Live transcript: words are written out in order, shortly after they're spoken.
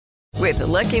With the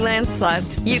Lucky Land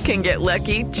Slots, you can get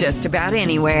lucky just about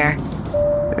anywhere.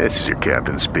 This is your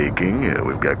captain speaking.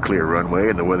 We've got clear runway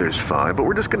and the weather's fine, but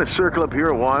we're just going to circle up here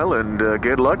a while and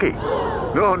get lucky.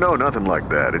 No, nothing like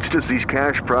that. It's just these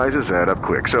cash prizes add up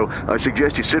quick. So I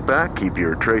suggest you sit back, keep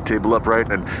your tray table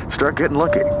upright, and start getting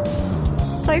lucky.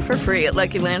 Play for free at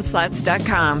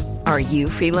LuckyLandSlots.com. Are you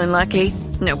feeling lucky?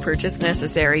 No purchase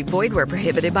necessary. Void where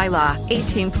prohibited by law.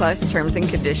 18+ terms and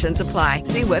conditions apply.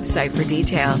 See website for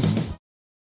details.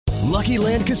 Lucky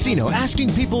Land Casino,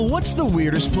 asking people, what's the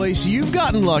weirdest place you've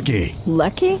gotten lucky?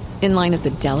 Lucky? In line at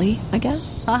the deli, I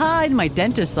guess? Aha, in my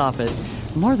dentist's office.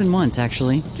 More than once,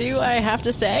 actually. Do I have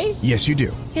to say? Yes, you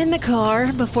do. In the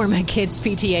car before my kids'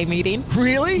 PTA meeting.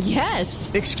 Really? Yes.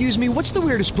 Excuse me, what's the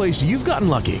weirdest place you've gotten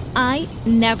lucky? I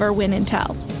never win and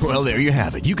tell. Well, there you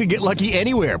have it. You can get lucky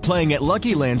anywhere, playing at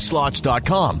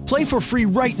LuckyLandSlots.com. Play for free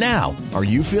right now. Are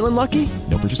you feeling lucky?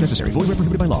 No purchase necessary. Void where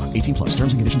prohibited by law. 18+.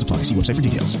 Terms and conditions apply. See website for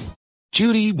details.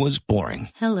 Judy was boring.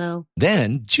 Hello.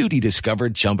 Then Judy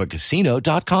discovered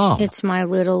ChumbaCasino.com. It's my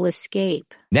little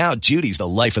escape. Now Judy's the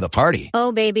life of the party.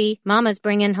 Oh, baby, mama's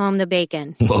bringing home the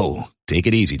bacon. Whoa, take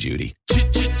it easy, Judy.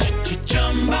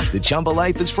 The Chumba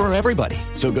life is for everybody.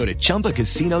 So go to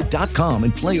ChumbaCasino.com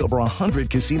and play over 100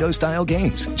 casino-style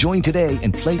games. Join today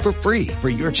and play for free for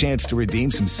your chance to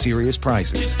redeem some serious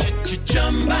prizes.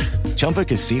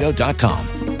 ChumbaCasino.com.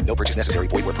 No purchase necessary.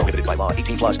 Void where prohibited by law.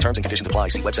 18+ terms and conditions apply.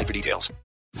 See website for details.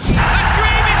 The dream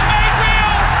is made real.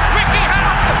 Ricky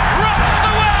Hatton rocks the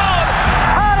world.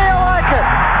 How do you like it?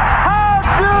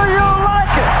 How do you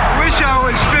like it? Wish I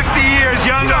was 50 years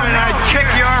younger and I'd kick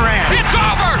your ass. It's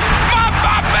over.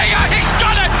 Mamma mia, he's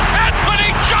done it.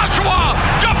 Anthony Joshua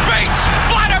defeats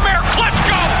Vladimir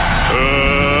Klitschko.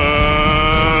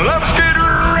 Let's get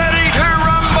ready to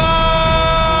rumble.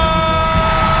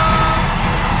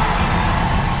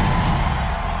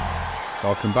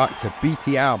 Welcome back to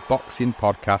BTR Boxing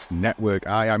Podcast Network.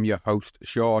 I am your host,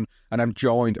 Sean, and I'm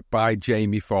joined by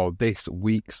Jamie for this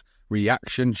week's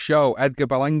reaction show. Edgar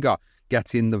Berlanga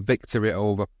getting the victory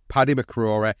over Paddy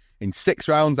McCrory in 6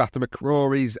 rounds after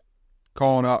McCrory's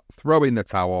corner throwing the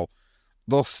towel,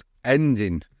 thus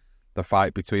ending the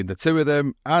fight between the two of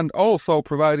them, and also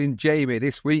providing Jamie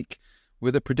this week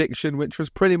with a prediction which was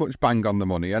pretty much bang on the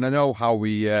money. And I know how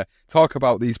we talk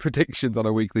about these predictions on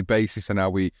a weekly basis and how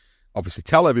we obviously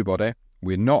tell everybody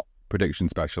we're not prediction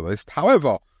specialists.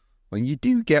 However, when you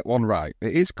do get one right,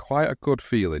 it is quite a good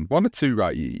feeling. 1 or 2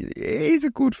 right, it is a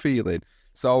good feeling.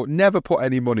 So never put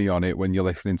any money on it when you're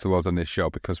listening to us on this show,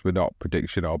 because we're not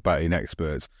prediction or betting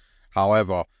experts.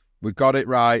 However, we got it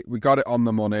right. We got it on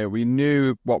the money. We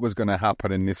knew what was going to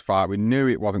happen in this fight. We knew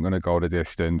it wasn't going to go the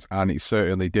distance, and it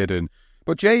certainly didn't.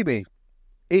 But Jamie,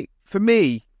 it, for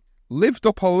me, lived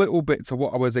up a little bit to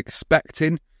what I was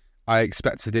expecting. I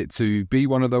expected it to be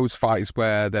one of those fights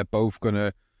where they're both going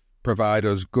to provide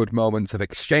us good moments of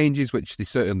exchanges, which they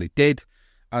certainly did.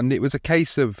 And it was a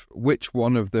case of which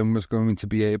one of them was going to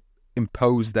be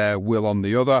impose their will on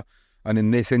the other. And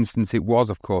in this instance, it was,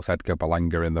 of course, Edgar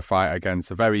Berlanga in the fight against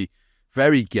a very,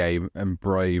 very game and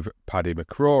brave Paddy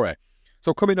McCrory.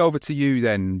 So coming over to you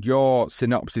then, your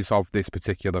synopsis of this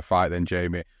particular fight then,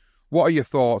 Jamie. What are your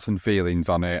thoughts and feelings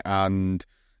on it? And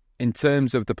in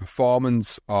terms of the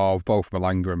performance of both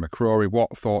Berlanga and McCrory,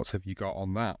 what thoughts have you got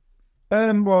on that?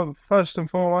 Well, first and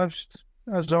foremost,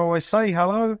 as I always say,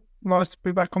 hello. Nice to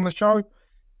be back on the show.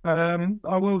 I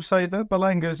will say that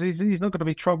Berlanga's, he's not going to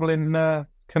be troubling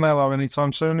Canelo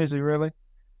anytime soon, is he really?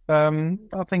 I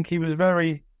think he was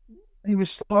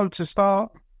slow to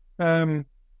start. And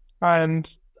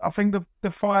I think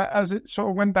the fight, as it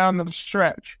sort of went down the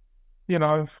stretch,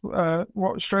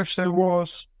 what stretch there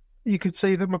was, you could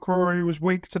see that McCrory was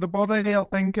weak to the body, I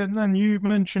think, and you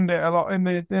mentioned it a lot in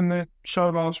the show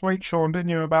last week, Sean, didn't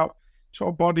you, about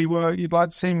sort of body work. You'd like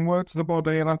to see him work to the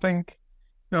body, and I think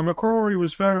McCrory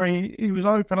was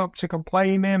open up to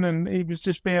complaining, and he was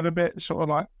just being a bit sort of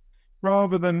like,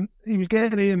 rather than, he was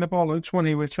getting in the bollocks,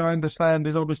 which I understand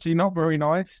is obviously not very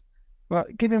nice,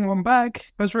 but giving one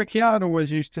back, as Ricky Hatton always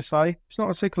used to say, it's not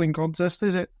a tickling contest,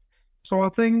 is it? So I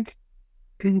think,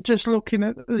 in just looking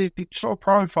at the sort of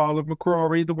profile of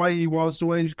McCrory, the way he was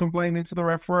complaining to the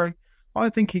referee, I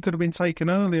think he could have been taken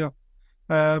earlier.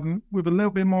 With a little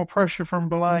bit more pressure from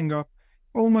Berlanga.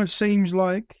 Almost seems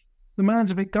like the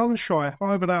man's a bit gun-shy.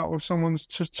 Either that or someone's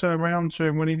just turned around to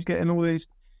him when he's getting all these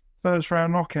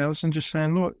first-round knockouts and just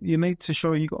saying, look, you need to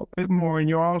show you got a bit more in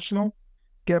your arsenal.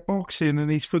 Get boxing, and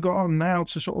he's forgotten now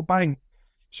to sort of bang.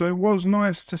 So it was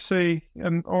nice to see,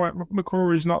 and all right,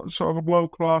 McCrory's not sort of a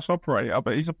world-class operator,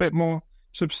 but he's a bit more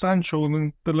substantial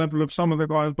than the level of some of the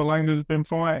guys Berlanga's been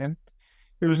fighting.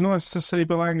 It was nice to see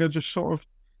Berlanga just sort of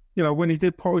when he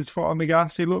did put his foot on the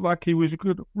gas, he looked like he was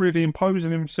good, really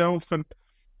imposing himself.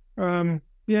 And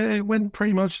it went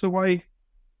pretty much the way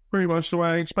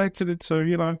I expected it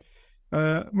to.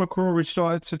 McCrory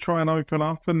started to try and open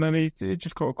up, and then he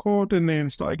just got caught, didn't he,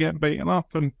 and started getting beaten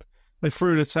up, and they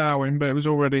threw the towel in, but it was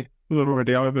already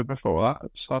over before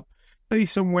that. So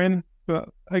decent win, but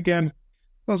again,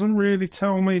 doesn't really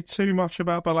tell me too much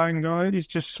about Berlanga. He's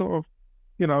just sort of,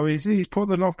 he's put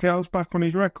the knockouts back on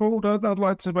his record. I'd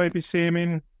like to maybe see him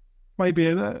in maybe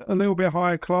a little bit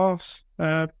higher class.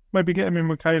 Maybe get him in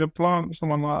with Caleb Plant,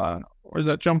 someone like that. Or is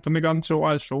that jumping the gun too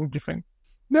high, Sean, do you think?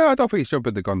 No, I don't think he's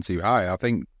jumping the gun too high. I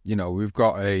think, we've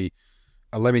got a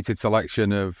limited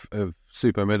selection of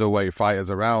super middleweight fighters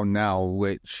around now,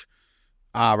 which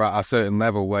are at a certain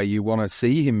level where you want to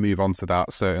see him move on to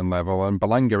that certain level. And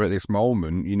Berlanga at this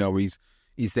moment,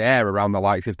 he's there around the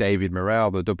likes of David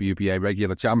Morrell, the WBA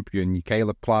regular champion,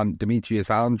 Caleb Plant, Demetrius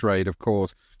Andrade, of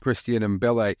course, Christian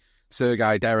Mbile,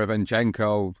 Sergei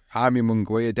Derevenchenko, Jaime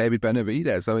Munguia, David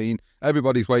Benavidez. I mean,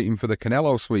 everybody's waiting for the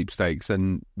Canelo sweepstakes.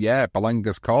 And yeah,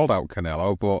 Berlanga's called out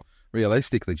Canelo, but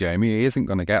realistically, Jamie, he isn't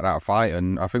going to get that fight.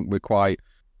 And I think we're quite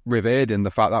revered in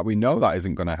the fact that we know that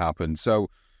isn't going to happen. So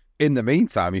in the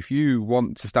meantime, if you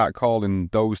want to start calling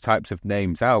those types of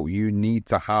names out, you need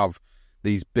to have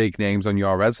these big names on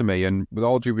your resume. And with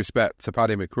all due respect to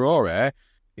Paddy McCrory,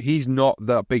 he's not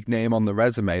that big name on the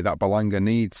resume that Berlanga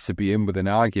needs to be in with an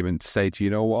argument to say, do you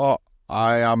know what?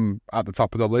 I am at the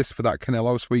top of the list for that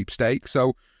Canelo sweepstakes.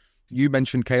 So you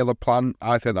mentioned Caleb Plant.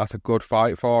 I think that's a good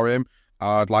fight for him.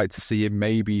 I'd like to see him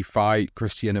maybe fight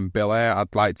Christian Mbile.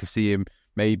 I'd like to see him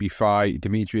maybe fight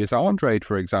Demetrius Andrade,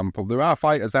 for example. There are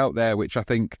fighters out there which I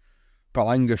think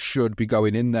Berlanga should be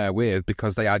going in there with,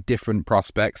 because they are different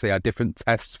prospects, they are different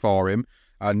tests for him,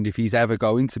 and if he's ever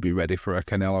going to be ready for a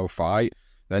Canelo fight,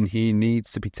 then he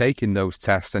needs to be taking those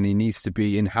tests and he needs to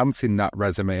be enhancing that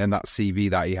resume and that CV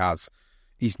that he has.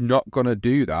 He's not going to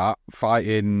do that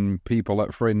fighting people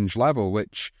at fringe level,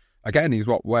 which, again, is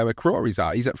where McCrory's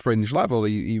at. He's at fringe level.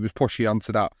 He was pushing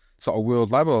onto that sort of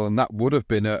world level, and that would have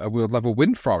been a world level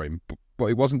win for him, but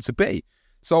it wasn't to be.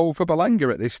 So for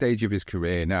Berlanga at this stage of his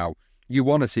career now, you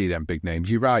want to see them big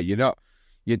names. You're right. You're not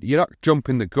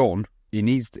jumping the gun. He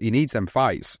needs them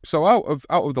fights. So out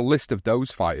of the list of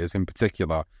those fighters in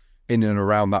particular, in and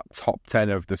around that top 10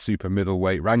 of the super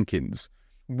middleweight rankings,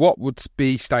 what would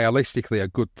be stylistically a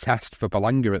good test for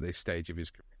Berlanga at this stage of his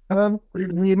career?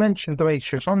 You mentioned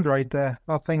Demetrius Andrade there.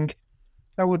 I think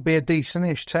that would be a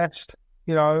decent-ish test.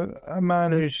 A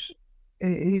man who's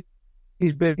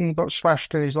he's big, he got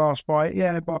smashed in his last fight,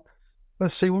 yeah, but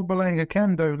let's see what Berlanga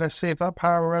can do. Let's see if that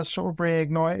power has sort of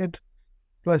reignited.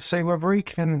 Let's see whether he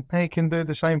can do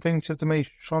the same thing to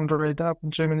Demetrius Andrade that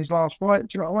happened to him in his last fight.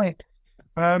 Do you know what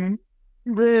I mean?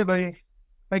 Really,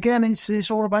 again, it's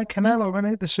all about Canelo,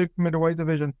 isn't it? The super middleweight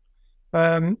division.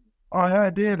 I'd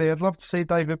love to see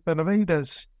David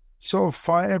Benavidez sort of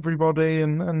fight everybody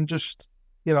and just,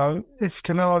 if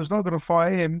Canelo's not going to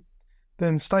fight him,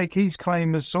 then stake his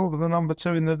claim as sort of the number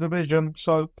 2 in the division.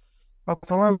 So I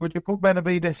don't know, would you put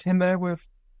Benavidez in there with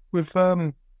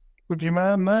your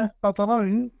man there? I don't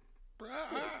know.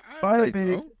 I'd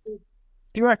say so. Do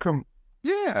you reckon?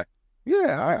 Yeah.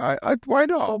 Why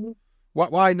not?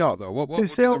 Why not, though? What would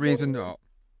the reason not?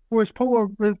 Well, it's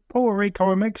Puerto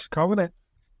Rico and Mexico, isn't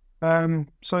it?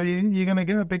 So you're going to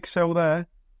get a big sell there.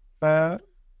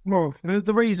 Well,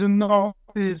 the reason not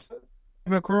is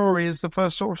McCrory is the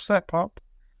first sort of step up.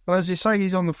 But as you say,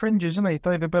 he's on the fringes, isn't he?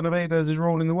 David Benavidez is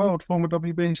ruling the world, former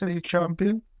WBC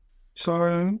champion.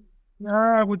 So,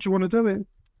 would you want to do it?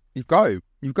 You've got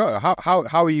to.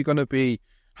 How are you going to be?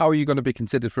 How are you going to be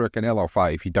considered for a Canelo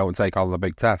fight if you don't take all the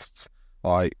big tests?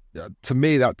 Like, to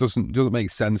me, that doesn't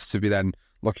make sense to be then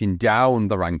looking down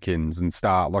the rankings and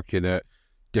start looking at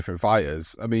different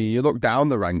fighters. I mean, you look down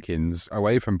the rankings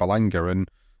away from Berlanga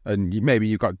and maybe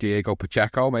you've got Diego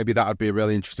Pacheco. Maybe that would be a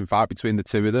really interesting fight between the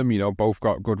two of them. Both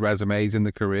got good resumes in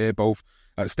the career, both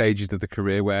at stages of the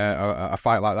career where a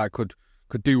fight like that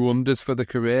could do wonders for the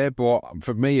career. But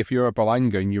for me, if you're a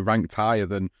Berlanga and you're ranked higher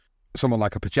than someone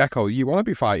like a Pacheco, you want to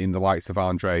be fighting the likes of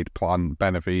Andrade, Plant,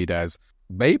 Benavidez,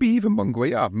 maybe even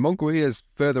Munguia. Munguia's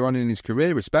further on in his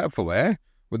career, respectfully,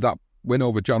 with that win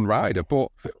over John Ryder. But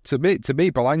to me,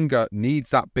 Berlanga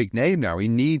needs that big name now. He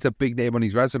needs a big name on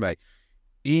his resume.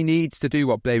 He needs to do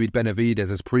what David Benavidez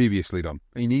has previously done.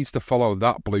 He needs to follow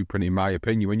that blueprint, in my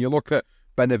opinion. When you look at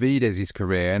Benavidez's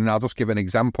career, and I'll just give an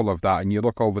example of that, and you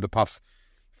look over the past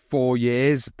 4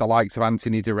 years, the likes of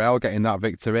Anthony Durrell getting that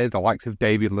victory, the likes of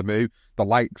David Lemieux, the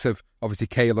likes of, obviously,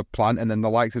 Caleb Plant, and then the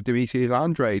likes of Demetrius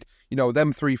Andrade.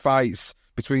 Them 3 fights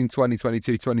between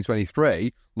 2022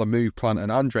 2023 Lemieux, Plant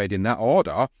and Andrade in that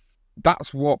order,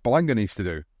 that's what Berlanga needs to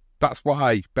do. That's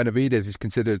why Benavidez is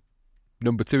considered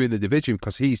number 2 in the division,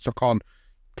 because he's took on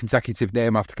consecutive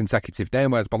name after consecutive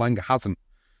name, whereas Berlanga hasn't.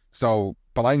 So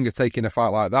Berlanga taking a fight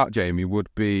like that, Jamie,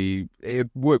 it'd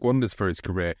work wonders for his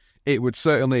career. It would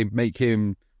certainly make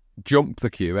him jump the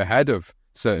queue ahead of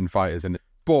certain fighters.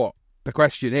 But the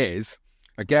question is,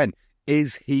 again,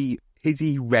 is he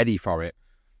ready for it?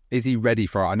 Is he ready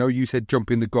for it? I know you said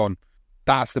jumping the gun.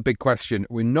 That's the big question.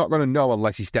 We're not going to know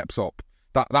unless he steps up.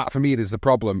 That for me is the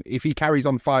problem. If he carries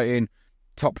on fighting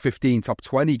top 15, top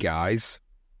 20 guys,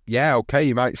 yeah, okay,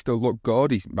 he might still look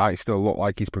good. He might still look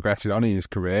like he's progressing on in his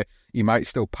career. He might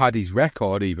still pad his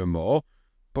record even more.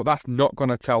 But that's not going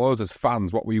to tell us as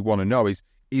fans. What we want to know is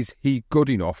he good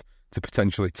enough to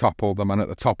potentially topple the man at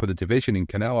the top of the division in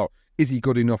Canelo? Is he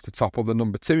good enough to topple the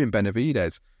number 2 in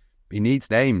Benavidez? He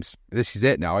needs names. This is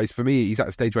it now. For me, he's at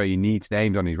a stage where he needs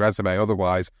names on his resume.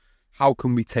 Otherwise, how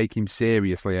can we take him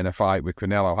seriously in a fight with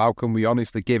Canelo? How can we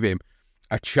honestly give him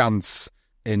a chance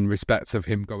in respect of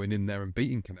him going in there and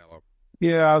beating Canelo?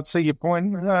 Yeah, I'd see your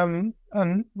point.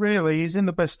 And really, he's in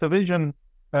the best division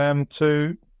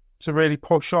to really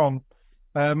push on.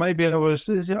 Maybe I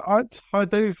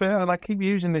do feel, and I keep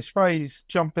using this phrase,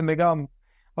 jumping the gun.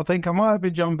 I think I might have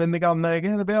been jumping the gun there,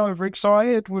 getting a bit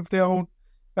overexcited with the old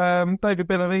David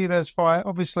Benavidez fight.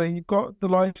 Obviously, you've got the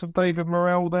likes of David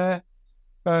Morrell there.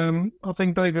 I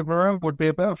think David Morrell would be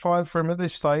a better fight for him at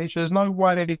this stage. There's no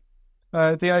way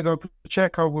Diego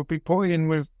Pacheco would be put in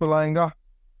with Berlanga,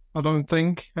 I don't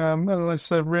think, unless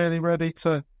they're really ready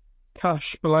to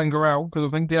cash Berlanga out, because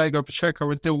I think Diego Pacheco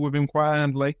would deal with him quite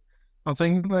handily. I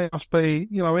think there must be,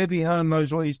 Eddie Hearn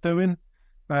knows what he's doing.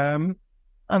 And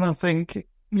I think,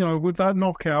 with that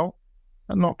knockout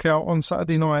on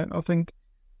Saturday night, I think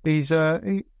he's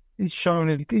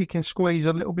shown he can squeeze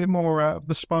a little bit more out of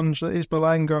the sponge that is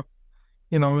Berlanga,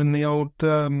 in the old,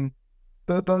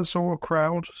 that sort of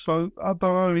crowd. So, I don't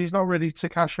know, he's not ready to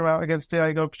cash him out against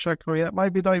Diego Pacheco yet.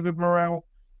 Maybe David Morrell,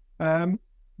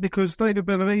 because David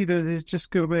Benavidez is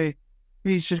just going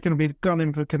to be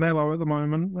gunning for Canelo at the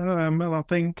moment. And I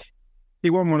think he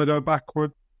won't want to go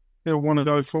backward. He'll want to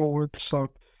go forward. So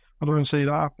I don't see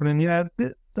that happening. Yeah,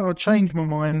 I'll change my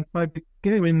mind. Maybe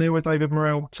get him in there with David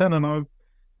Morrell, 10-0.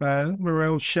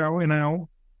 Morrell's shouting out,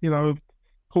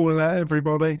 calling out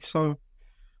everybody. So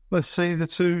let's see the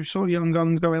two sort of young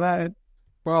guns going at it.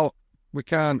 Well, we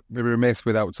can't be remiss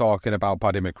without talking about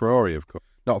Paddy McCrory, of course.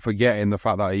 Not forgetting the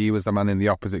fact that he was the man in the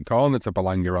opposite corner to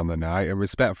Berlanga on the night, and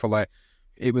respectfully,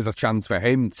 it was a chance for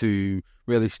him to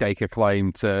really stake a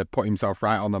claim to put himself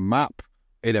right on the map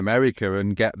in America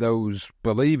and get those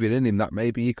believing in him that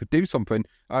maybe he could do something.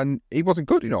 And he wasn't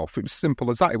good enough. It was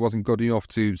simple as that. He wasn't good enough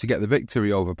to get the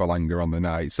victory over Berlanga on the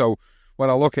night. So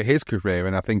when I look at his career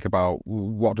and I think about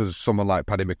what does someone like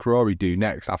Paddy McCrory do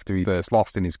next after he first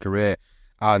lost in his career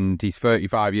and he's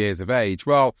 35 years of age,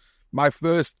 well, my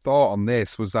first thought on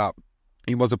this was that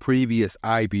he was a previous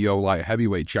IBO light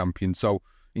heavyweight champion. So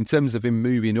in terms of him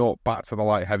moving up back to the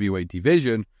light heavyweight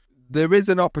division, there is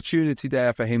an opportunity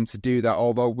there for him to do that,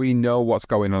 although we know what's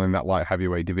going on in that light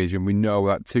heavyweight division. We know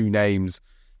that two names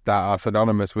that are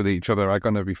synonymous with each other are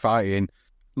going to be fighting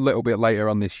a little bit later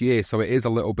on this year. So it is a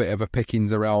little bit of a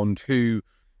pickings around who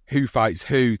fights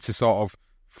who to sort of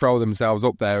throw themselves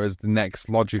up there as the next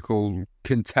logical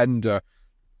contender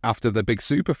after the big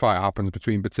super fight happens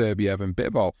between Beterbiev and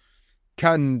Bivol.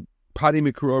 Can Paddy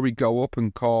McCrory go up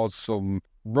and cause some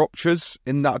ruptures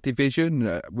in that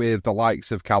division with the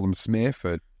likes of Callum Smith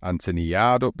and Anthony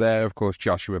Yard up there, of course,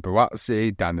 Joshua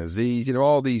Buatsi, Dan Aziz,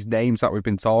 all these names that we've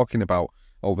been talking about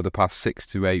over the past 6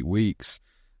 to 8 weeks.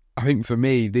 I think for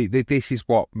me, this is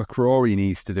what McCrory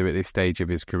needs to do at this stage of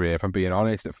his career, if I'm being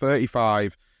honest. At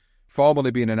 35, formerly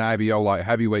being an IBO light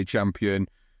heavyweight champion,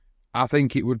 I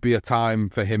think it would be a time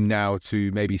for him now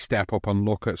to maybe step up and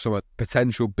look at some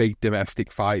potential big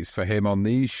domestic fights for him on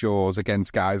these shores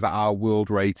against guys that are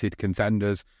world-rated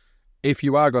contenders. If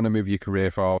you are going to move your career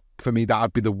forward, for me, that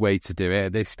would be the way to do it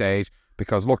at this stage,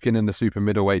 because looking in the super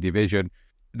middleweight division,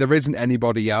 there isn't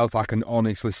anybody else I can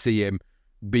honestly see him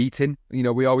beating.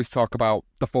 We always talk about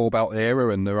the full belt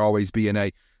era and there always being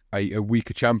a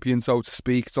weaker champion, so to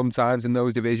speak, sometimes in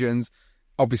those divisions.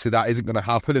 Obviously, that isn't going to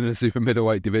happen in the super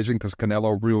middleweight division because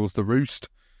Canelo rules the roost.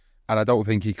 And I don't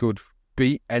think he could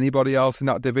beat anybody else in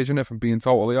that division, if I'm being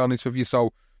totally honest with you.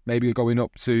 So maybe going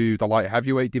up to the light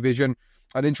heavyweight division.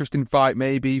 An interesting fight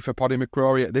maybe for Paddy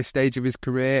McCrory at this stage of his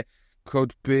career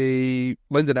could be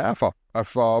Lyndon Arthur, a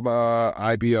former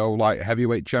IBO light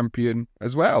heavyweight champion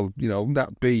as well.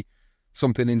 That'd be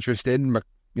something interesting.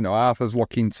 Arthur's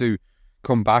looking to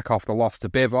come back off the loss to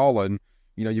Bivol and,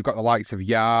 You've got the likes of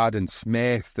Yard and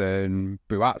Smith and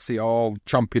Buatsi all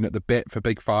chomping at the bit for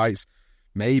big fights.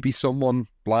 Maybe someone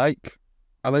like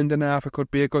Lyndon Arthur could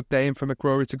be a good name for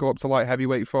McCrory to go up to light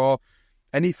heavyweight for.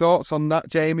 Any thoughts on that,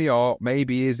 Jamie? Or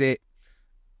maybe is it,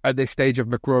 at this stage of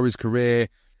McCrory's career,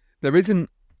 there isn't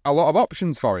a lot of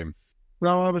options for him?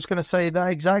 No, I was going to say that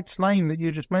exact name that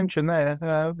you just mentioned there,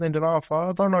 Lyndon Arthur.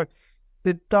 I don't know,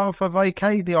 did Arthur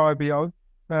vacate the IBO,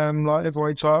 like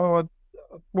heavyweight title?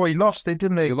 Well, he lost it,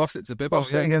 didn't he? He lost it to Bivol,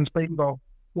 lost it against Bivol.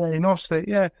 Yeah, he lost it,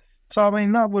 yeah. So, I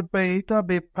mean, that'd be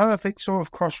a perfect sort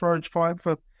of crossroads fight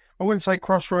for, I wouldn't say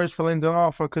crossroads for Lyndon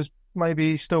Arthur, because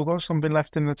maybe he's still got something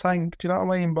left in the tank, do you know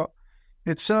what I mean? But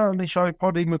it certainly showed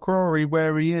Paddy McCrory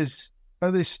where he is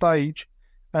at this stage.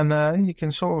 And you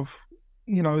can sort of,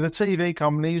 the TV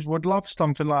companies would love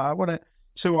something like that, wouldn't it?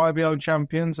 2 IBO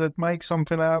champions that make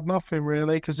something out of nothing,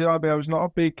 really, because the IBO is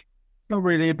not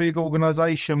really a big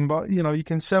organisation, but, you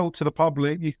can sell to the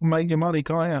public, you can make your money,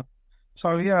 can't you?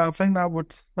 So, yeah, I think that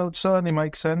would certainly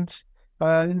make sense.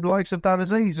 The likes of Dan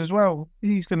Aziz as well,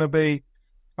 he's going to be,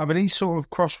 he's sort of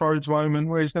crossroads moment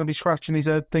where he's going to be scratching his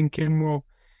head thinking, well,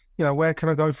 where can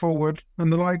I go forward?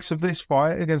 And the likes of this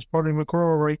fight against Paddy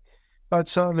McCrory, that'd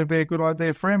certainly be a good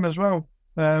idea for him as well.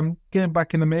 Getting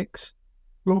back in the mix,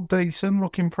 look decent,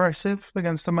 look impressive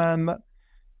against a man that,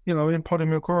 in Paddy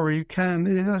McCrory,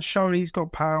 it has shown he's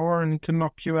got power and he can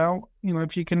knock you out.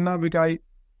 If you can navigate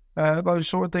those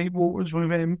sort of deep waters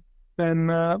with him,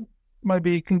 then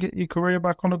maybe you can get your career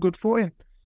back on a good footing.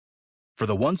 For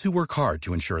the ones who work hard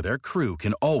to ensure their crew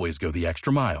can always go the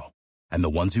extra mile, and the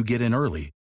ones who get in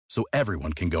early so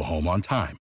everyone can go home on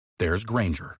time, there's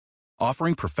Grainger,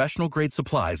 offering professional-grade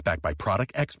supplies backed by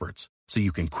product experts so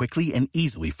you can quickly and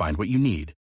easily find what you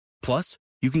need. Plus,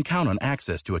 you can count on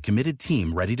access to a committed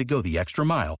team ready to go the extra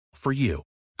mile for you.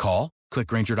 Call, click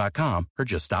Grainger.com, or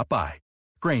just stop by.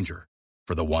 Grainger,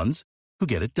 for the ones who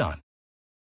get it done.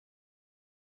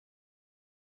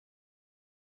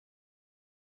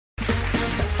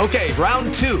 Okay,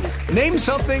 round 2. Name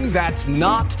something that's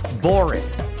not boring.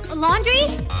 A laundry?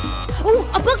 Ooh,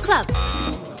 a book club.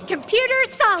 Computer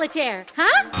solitaire,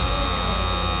 huh?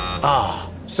 Ah,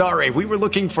 oh, sorry, we were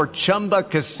looking for Chumba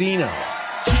Casino.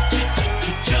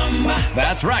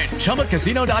 That's right,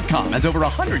 ChumbaCasino.com has over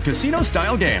 100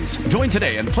 casino-style games. Join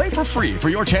today and play for free for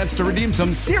your chance to redeem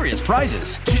some serious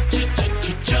prizes.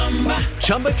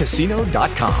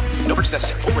 ChumbaCasino.com. No purchase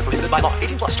necessary. Void where prohibited by law.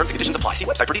 18+ terms and conditions apply. See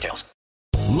website for details.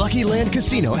 Lucky Land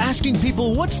Casino, asking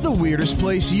people, what's the weirdest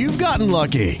place you've gotten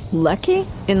lucky? Lucky?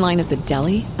 In line at the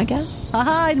deli, I guess?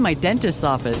 Aha, in my dentist's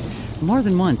office. More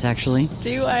than once, actually.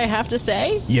 Do I have to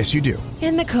say? Yes, you do.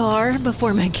 In the car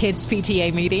before my kids'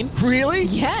 PTA meeting. Really?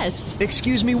 Yes.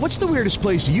 Excuse me, what's the weirdest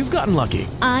place you've gotten lucky?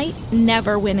 I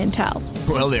never win and tell.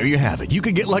 Well, there you have it. You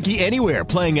can get lucky anywhere,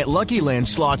 playing at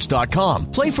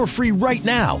LuckyLandSlots.com. Play for free right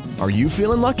now. Are you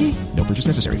feeling lucky? No purchase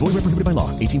necessary. Void where prohibited by law.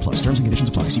 18+. Terms and conditions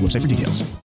apply. See website for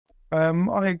details.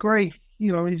 I agree.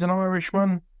 He's an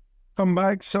Irishman. Come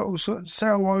back, settle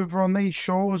over on these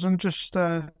shores and just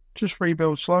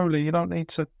rebuild slowly. You don't need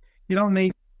to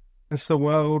against the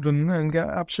world and get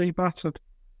absolutely battered.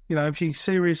 If you're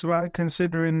serious about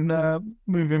considering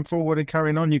moving forward and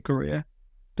carrying on your career,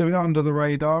 do it under the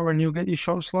radar and you'll get your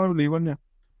shot slowly, won't you?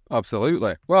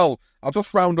 Absolutely. Well, I'll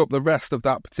just round up the rest of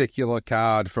that particular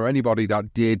card for anybody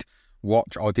that did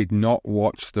watch or did not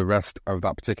watch the rest of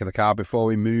that particular card before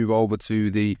we move over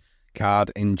to the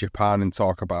card in Japan and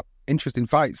talk about interesting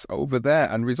fights over there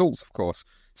and results, of course.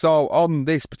 So on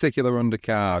this particular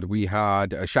undercard, we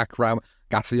had Shakram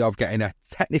Gassiov getting a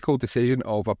technical decision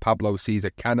over Pablo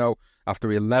Cesar Cano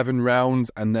after 11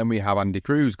 rounds, and then we have Andy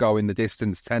Cruz going the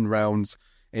distance, 10 rounds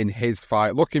in his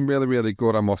fight. Looking really, really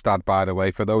good, I must add, by the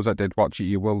way. For those that did watch it,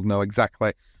 you will know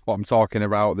exactly what I'm talking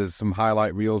about. There's some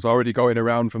highlight reels already going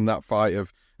around from that fight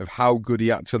of how good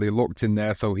he actually looked in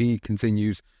there, so he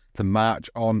continues to march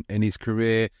on in his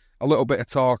career. A little bit of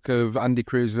talk of Andy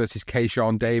Cruz versus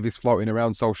Keyshawn Davis floating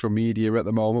around social media at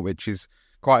the moment, which is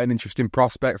quite an interesting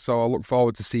prospect, so I look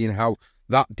forward to seeing how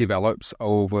that develops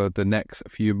over the next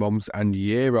few months and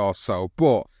year or so.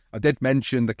 But I did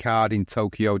mention the card in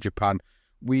Tokyo, Japan.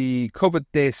 We covered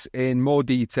this in more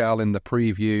detail in the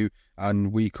preview,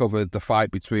 and we covered the fight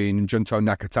between Junto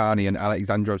Nakatani and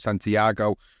Alexandro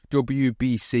Santiago.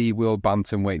 WBC World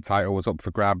Bantamweight title was up for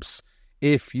grabs.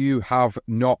 If you have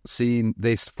not seen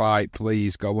this fight,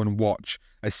 please go and watch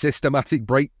a systematic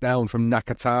breakdown from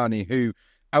Nakatani, who,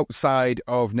 outside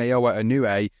of Naoya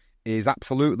Inoue, is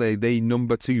absolutely the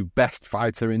number 2 best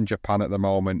fighter in Japan at the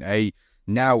moment. A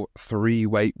now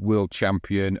 3-weight world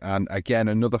champion, and again,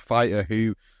 another fighter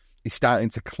who he's starting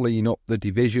to clean up the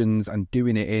divisions and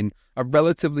doing it in a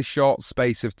relatively short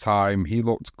space of time. He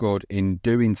looked good in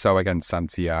doing so against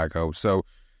Santiago. So,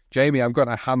 Jamie, I'm going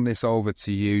to hand this over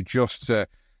to you just to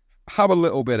have a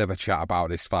little bit of a chat about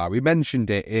this fight. We mentioned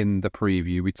it in the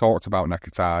preview. We talked about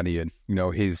Nakatani and, you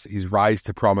know, his rise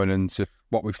to prominence,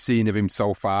 what we've seen of him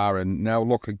so far. And now,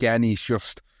 look, again, he's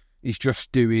just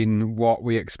doing what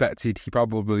we expected he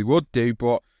probably would do,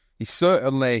 but he's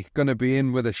certainly going to be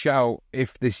in with a shout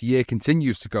if this year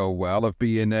continues to go well of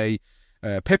being a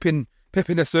pipping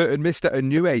a certain Mr.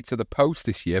 Inoue to the post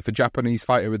this year for Japanese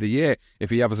Fighter of the Year if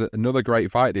he has another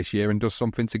great fight this year and does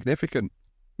something significant.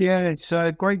 Yeah, it's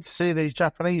great to see these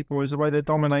Japanese boys, the way they're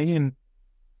dominating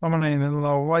in a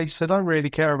lower weights. They don't really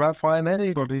care about fighting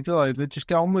anybody, do they? They just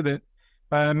get on with it.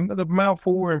 The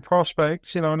mouth-watering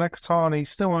prospects, you know, Nakatani's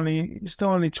still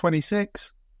only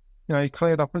 26. You know, he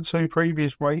cleared up at 2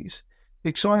 previous weights. The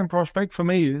exciting prospect for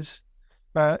me is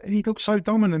he looks so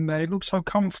dominant there. He looks so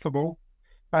comfortable.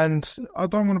 And I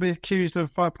don't want to be accused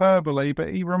of hyperbole,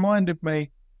 but he reminded me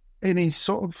in his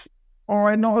sort of, all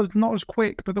right, not as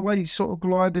quick, but the way he sort of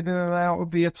glided in and out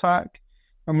of the attack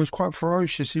and was quite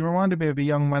ferocious. He reminded me of a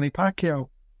young Manny Pacquiao,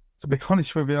 to be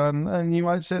honest with you. And you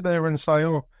might sit there and say,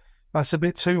 oh, that's a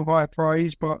bit too high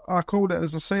praise, but I called it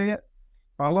as I see it.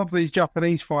 I love these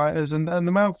Japanese fighters, and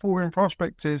the mouth-watering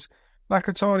prospect is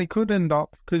Nakatani could end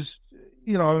up, because,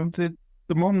 you know, the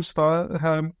monster,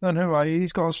 Inoue,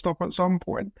 he's got to stop at some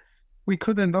point. We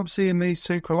could end up seeing these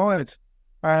two collide.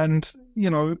 And, you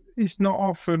know, it's not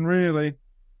often really,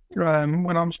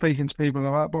 when I'm speaking to people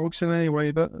about boxing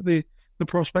anyway, that the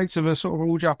prospect of a sort of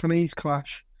all-Japanese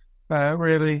clash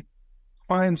really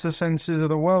finds the senses of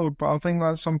the world. But I think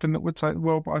that's something that would take the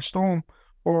world by storm.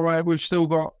 All right, we've still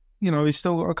got, you know, he's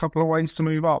still got a couple of ways to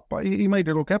move up, but he made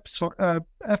it look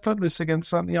effortless against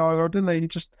Santiago, didn't he? He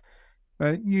just,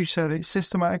 you said it,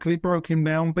 systematically broke him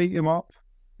down, beat him up.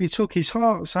 He took his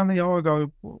heart.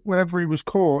 Santiago, whenever he was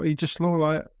caught, he just looked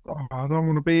like, oh, I don't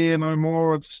want to be here no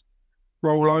more. I'll just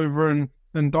roll over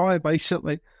and die,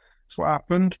 basically. That's what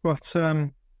happened. But,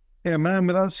 yeah, man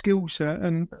with that skill set,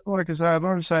 and like I said, I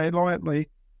don't say it lightly,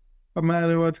 a man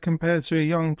who had compared to a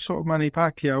young sort of Manny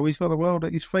Pacquiao, he's got the world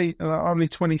at his feet, and at only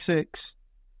 26,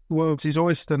 the world's his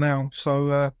oyster now.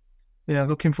 So, yeah,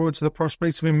 looking forward to the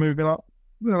prospects of him moving up.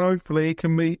 And hopefully he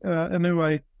can meet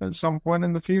Inoue at some point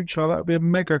in the future. That would be a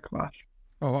mega clash.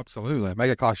 Oh, absolutely.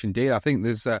 Mega clash indeed. I think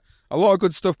there's a lot of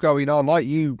good stuff going on. Like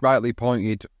you rightly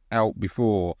pointed out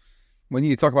before, when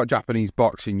you talk about Japanese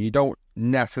boxing, you don't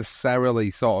necessarily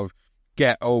sort of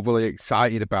get overly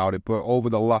excited about it, but over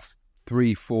the last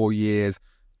 3-4 years,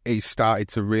 it's started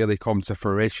to really come to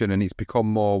fruition and it's become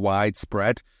more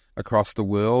widespread across the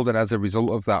world. And as a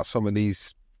result of that, some of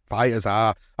these fighters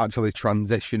are actually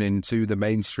transitioning to the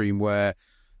mainstream where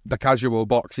the casual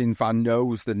boxing fan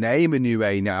knows the name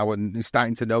Inoue now and is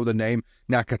starting to know the name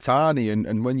Nakatani.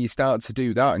 And when you start to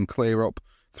do that and clear up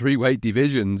 3 weight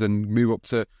divisions and move up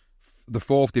to the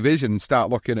 4th division and start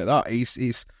looking at that,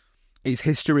 it's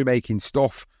history-making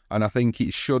stuff. And I think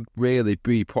it should really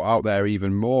be put out there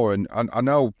even more. And I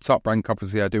know Top Rank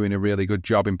obviously are doing a really good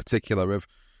job in particular of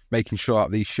making sure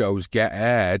that these shows get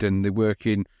aired and they're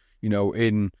working, you know,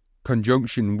 in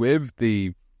conjunction with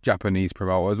the Japanese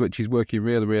promoters, which is working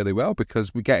really, really well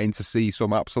because we're getting to see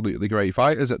some absolutely great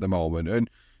fighters at the moment. And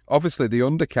obviously the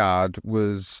undercard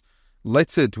was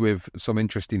littered with some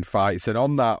interesting fights. And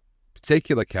on that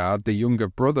particular card, the younger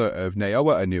brother of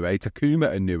Naoya Inoue,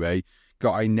 Takuma Inoue,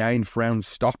 got a 9th round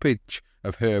stoppage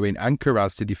of Herwin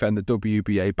Ancaraz to defend the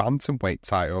WBA bantamweight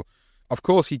title. Of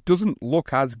course, he doesn't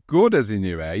look as good as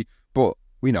Inoue, but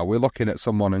you know, we're looking at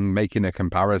someone and making a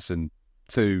comparison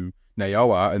to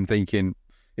Naoya and thinking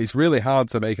it's really hard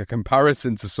to make a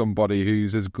comparison to somebody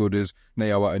who's as good as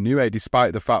Naoya Inoue,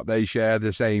 despite the fact they share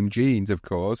the same genes, of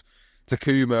course.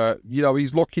 Takuma, you know,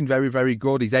 he's looking very, very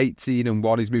good. He's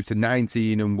 18-1. He's moved to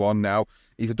 19-1 now.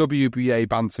 He's a WBA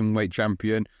bantamweight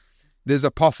champion. There's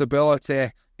a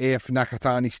possibility if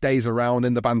Nakatani stays around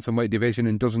in the bantamweight division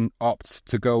and doesn't opt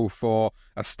to go for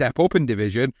a step up in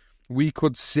division, we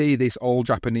could see this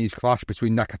all-Japanese clash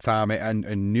between Nakatani and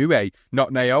Inoue.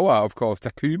 Not Naoya, of course,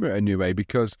 Takuma Inoue,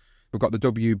 because we've got the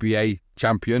WBA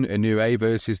champion, Inoue,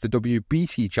 versus the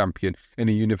WBC champion in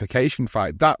a unification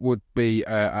fight. That would be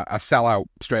a sellout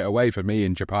straight away for me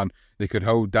in Japan. They could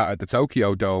hold that at the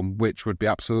Tokyo Dome, which would be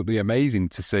absolutely amazing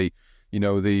to see. You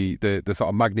know, the sort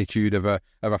of magnitude of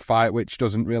a fight, which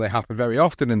doesn't really happen very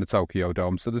often in the Tokyo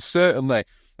Dome. So there's certainly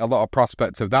a lot of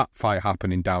prospects of that fight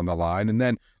happening down the line. And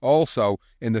then also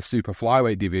in the super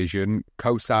flyweight division,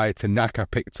 Kosai Tanaka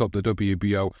picked up the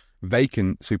WBO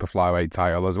vacant super flyweight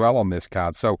title as well on this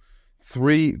card. So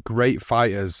 3 great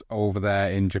fighters over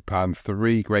there in Japan,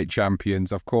 3 great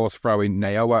champions, of course throwing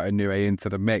Naoya Inoue into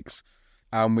the mix.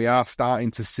 And we are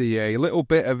starting to see a little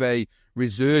bit of a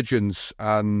resurgence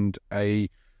and a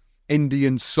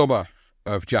Indian summer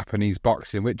of Japanese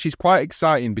boxing, which is quite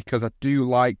exciting because I do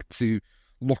like to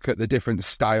look at the different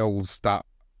styles that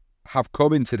have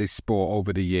come into this sport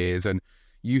over the years. And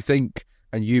you think,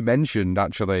 and you mentioned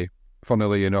actually,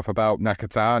 funnily enough, about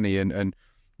Nakatani and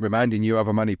reminding you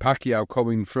of Manny Pacquiao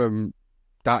coming from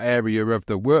that area of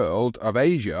the world, of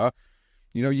Asia.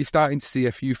 You know, you're starting to see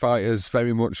a few fighters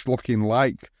very much looking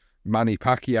like Manny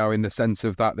Pacquiao in the sense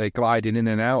of that they're gliding in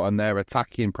and out and their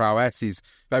attacking prowess is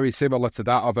very similar to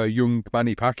that of a young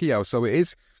Manny Pacquiao. So it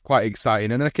is quite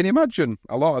exciting. And I can imagine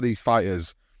a lot of these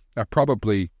fighters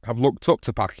probably have looked up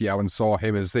to Pacquiao and saw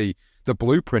him as the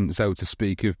blueprint, so to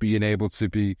speak, of being able to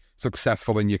be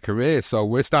successful in your career. So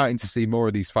we're starting to see more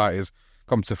of these fighters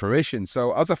come to fruition.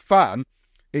 So as a fan,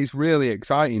 it's really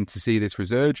exciting to see this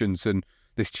resurgence and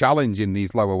this challenge in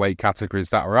these lower weight categories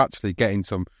that are actually getting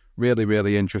some really,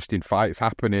 really interesting fights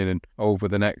happening and over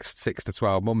the next 6 to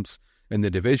 12 months in the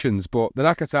divisions. But the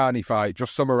Nakatani fight,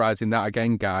 just summarising that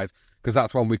again, guys, because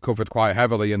that's one we covered quite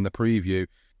heavily in the preview.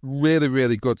 Really,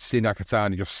 really good to see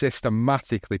Nakatani just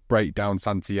systematically break down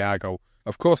Santiago.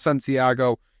 Of course,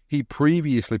 Santiago, he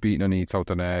previously beat Nonito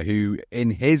Donaire, who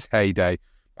in his heyday,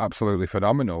 absolutely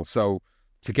phenomenal. So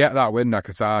to get that win,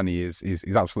 Nakatani, is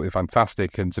absolutely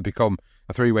fantastic. And to become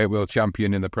a 3-weight world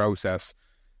champion in the process,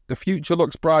 the future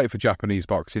looks bright for Japanese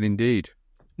boxing indeed.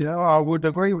 Yeah, I would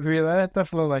agree with you there,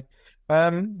 definitely.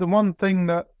 The one thing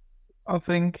that I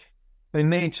think they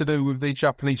need to do with the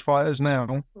Japanese fighters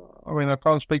now, I mean, I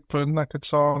can't speak for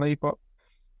Nakatani, but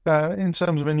in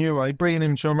terms of Inoue, bringing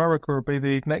him to America would be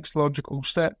the next logical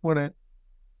step, wouldn't it?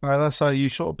 That's how you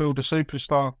sort of build a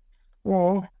superstar.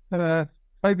 Or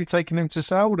maybe taking him to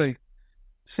Saudi,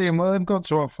 seeing what they've got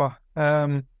to offer.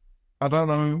 I don't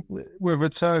know whether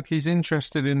Turkey's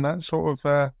interested in that sort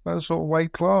of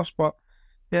weight class, but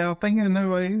yeah, I think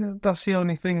Inoue, that's the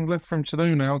only thing left for him to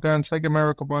do now, go and take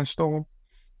America by storm.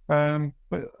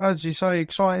 But as you say,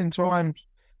 exciting times,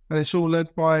 and it's all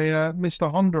led by Mr.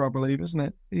 Honda, I believe, isn't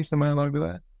it? He's the man over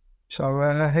there. So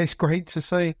it's great to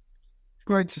see. It's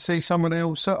great to see someone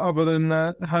else other than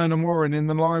Hernan Warren in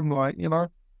the limelight, you know,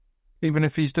 even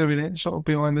if he's doing it sort of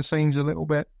behind the scenes a little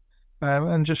bit.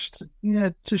 And just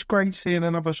great seeing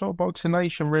another sort of boxing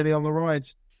nation really on the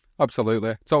rise.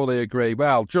 Absolutely, totally agree.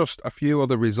 Well, just a few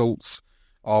other results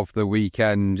of the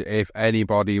weekend. If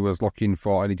anybody was looking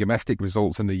for any domestic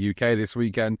results in the UK this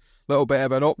weekend, a little bit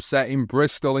of an upset in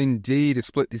Bristol indeed. A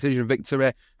split decision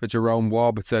victory for Jerome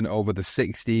Warburton over the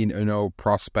 16-0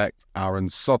 prospect Aaron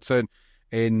Sutton.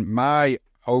 In my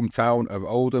hometown of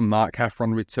Oldham, Mark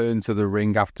Heffron returned to the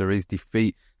ring after his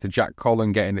defeat to Jack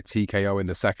Cullen, getting a TKO in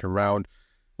the second round.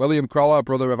 William Crawler,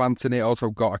 brother of Anthony, also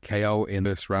got a KO in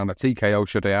this round. A TKO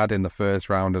should have had in the first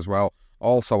round as well,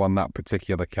 also on that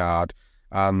particular card.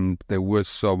 And there was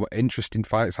some interesting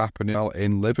fights happening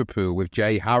in Liverpool with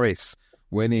Jay Harris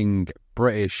winning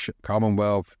British,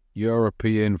 Commonwealth,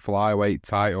 European flyweight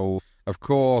title. Of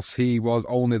course, he was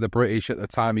only the British at the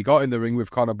time he got in the ring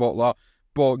with Conor Butler,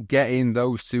 but getting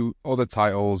those 2 other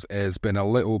titles has been a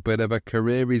little bit of a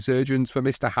career resurgence for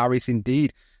Mr. Harris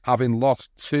indeed, having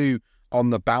lost 2 on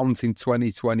the bounce in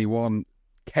 2021.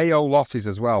 KO losses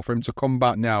as well. For him to come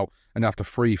back now and after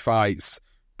 3 fights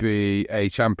be a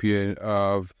champion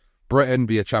of Britain,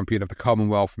 be a champion of the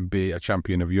Commonwealth and be a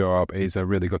champion of Europe is a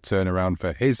really good turnaround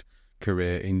for his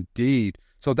career indeed.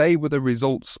 So they were the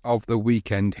results of the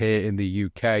weekend here in the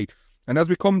UK. And as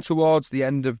we come towards the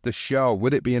end of the show,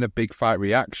 with it being a big fight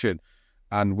reaction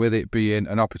and with it being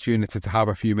an opportunity to have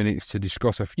a few minutes to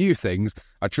discuss a few things,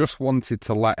 I just wanted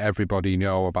to let everybody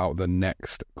know about the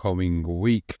next coming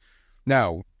week.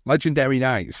 Now, Legendary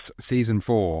Nights Season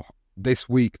 4, this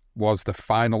week was the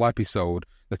final episode.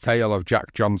 The Tale of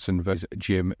Jack Johnson vs.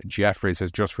 Jim Jeffries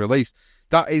has just released.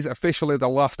 That is officially the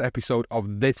last episode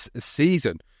of this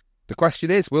season. The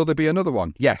question is, will there be another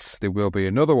one? Yes, there will be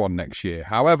another one next year.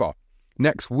 However,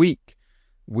 next week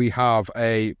we have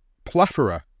a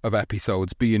plethora of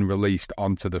episodes being released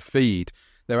onto the feed.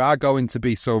 There are going to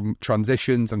be some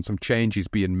transitions and some changes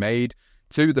being made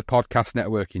to the podcast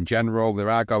network in general. There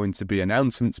are going to be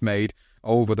announcements made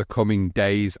over the coming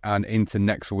days and into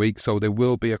next week. So there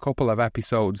will be a couple of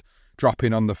episodes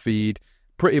dropping on the feed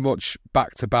pretty much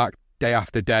back to back, day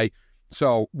after day.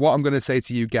 So what I'm going to say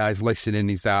to you guys listening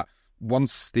is that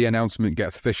once the announcement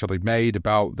gets officially made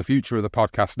about the future of the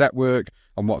podcast network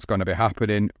and what's going to be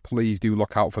happening, please do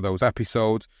look out for those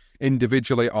episodes.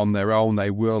 Individually on their own, they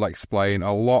will explain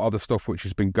a lot of the stuff which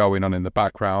has been going on in the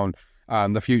background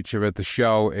and the future of the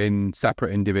show in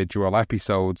separate individual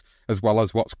episodes, as well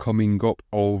as what's coming up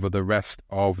over the rest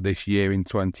of this year in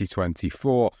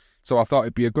 2024. So I thought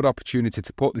it'd be a good opportunity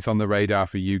to put this on the radar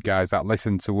for you guys that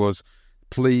listen to us.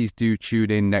 Please do tune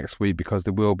in next week because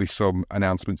there will be some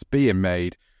announcements being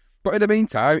made. But in the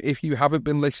meantime, if you haven't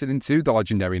been listening to the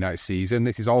Legendary Night season,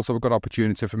 this is also a good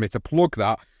opportunity for me to plug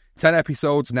that. 10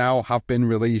 episodes now have been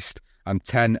released and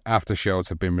 10 after shows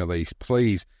have been released.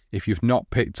 Please, if you've not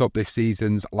picked up this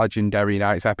season's Legendary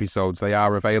Nights episodes, they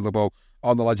are available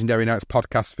on the Legendary Nights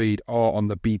podcast feed or on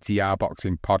the BTR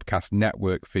Boxing Podcast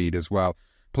Network feed as well.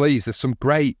 Please, there's some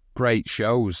great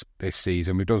shows this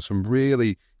season. We've done some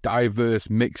really diverse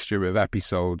mixture of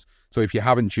episodes. So if you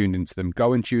haven't tuned into them,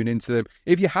 go and tune into them.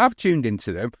 If you have tuned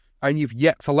into them and you've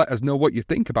yet to let us know what you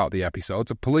think about the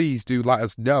episodes, please do let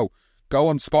us know. Go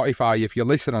on Spotify if you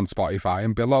listen on Spotify,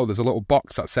 and below there's a little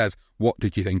box that says, what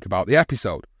did you think about the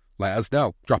episode? Let us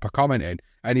know. Drop a comment in.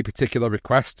 Any particular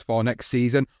requests for next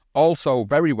season, also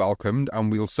very welcomed,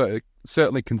 and we'll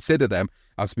certainly consider them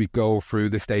as we go through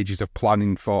the stages of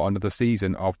planning for another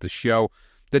season of the show.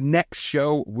 The next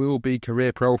show will be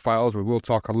Career Profiles. We will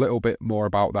talk a little bit more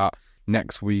about that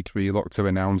next week. We look to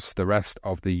announce the rest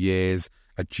of the year's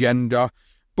agenda.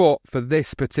 But for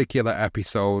this particular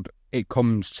episode, it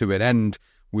comes to an end.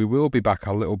 We will be back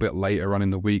a little bit later on in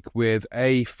the week with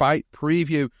a fight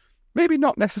preview. Maybe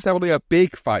not necessarily a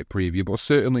big fight preview, but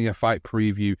certainly a fight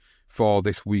preview for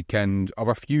this weekend of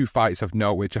a few fights of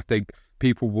note, which I think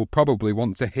people will probably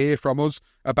want to hear from us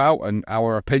about and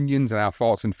our opinions and our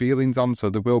thoughts and feelings on. So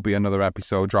there will be another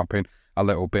episode dropping a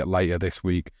little bit later this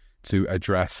week to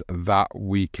address that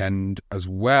weekend as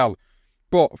well.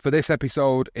 But for this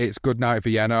episode, it's good night,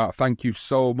 Vienna. Thank you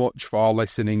so much for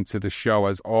listening to the show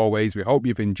as always. We hope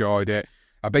you've enjoyed it.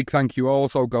 A big thank you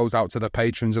also goes out to the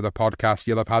patrons of the podcast.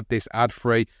 You'll have had this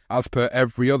ad-free as per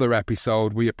every other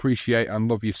episode. We appreciate and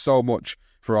love you so much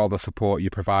for all the support you're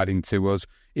providing to us.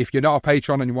 If you're not a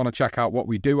patron and you want to check out what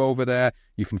we do over there,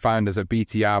 you can find us at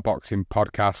BTR Boxing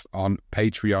Podcast on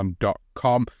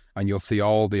patreon.com, and you'll see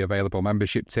all the available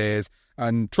membership tiers.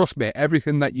 And trust me,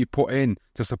 everything that you put in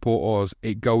to support us,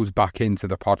 it goes back into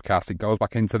the podcast. It goes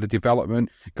back into the development.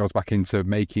 It goes back into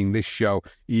making this show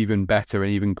even better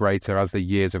and even greater as the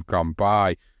years have gone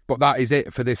by. But that is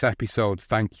it for this episode.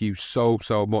 Thank you so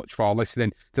much for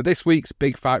listening to this week's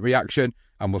Big Fight Reaction,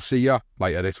 and we'll see you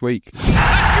later this week. The dream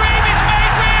is made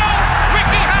real!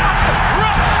 Ricky Hatton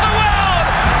rocks the world!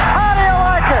 How do you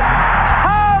like it?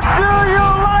 How do you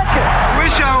like it?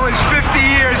 Wish I was 50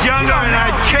 years younger and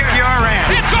I'd kick your ass.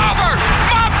 It's over!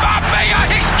 Mamma mia!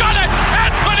 He's done it!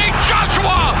 Anthony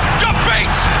Joshua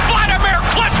defeats Vladimir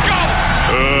Klitschko!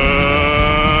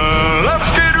 Let's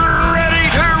get ready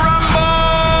to rumble!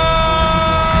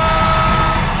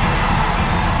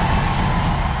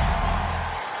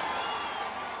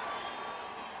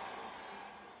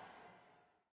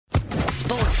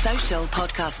 Sports Social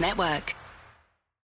Podcast Network.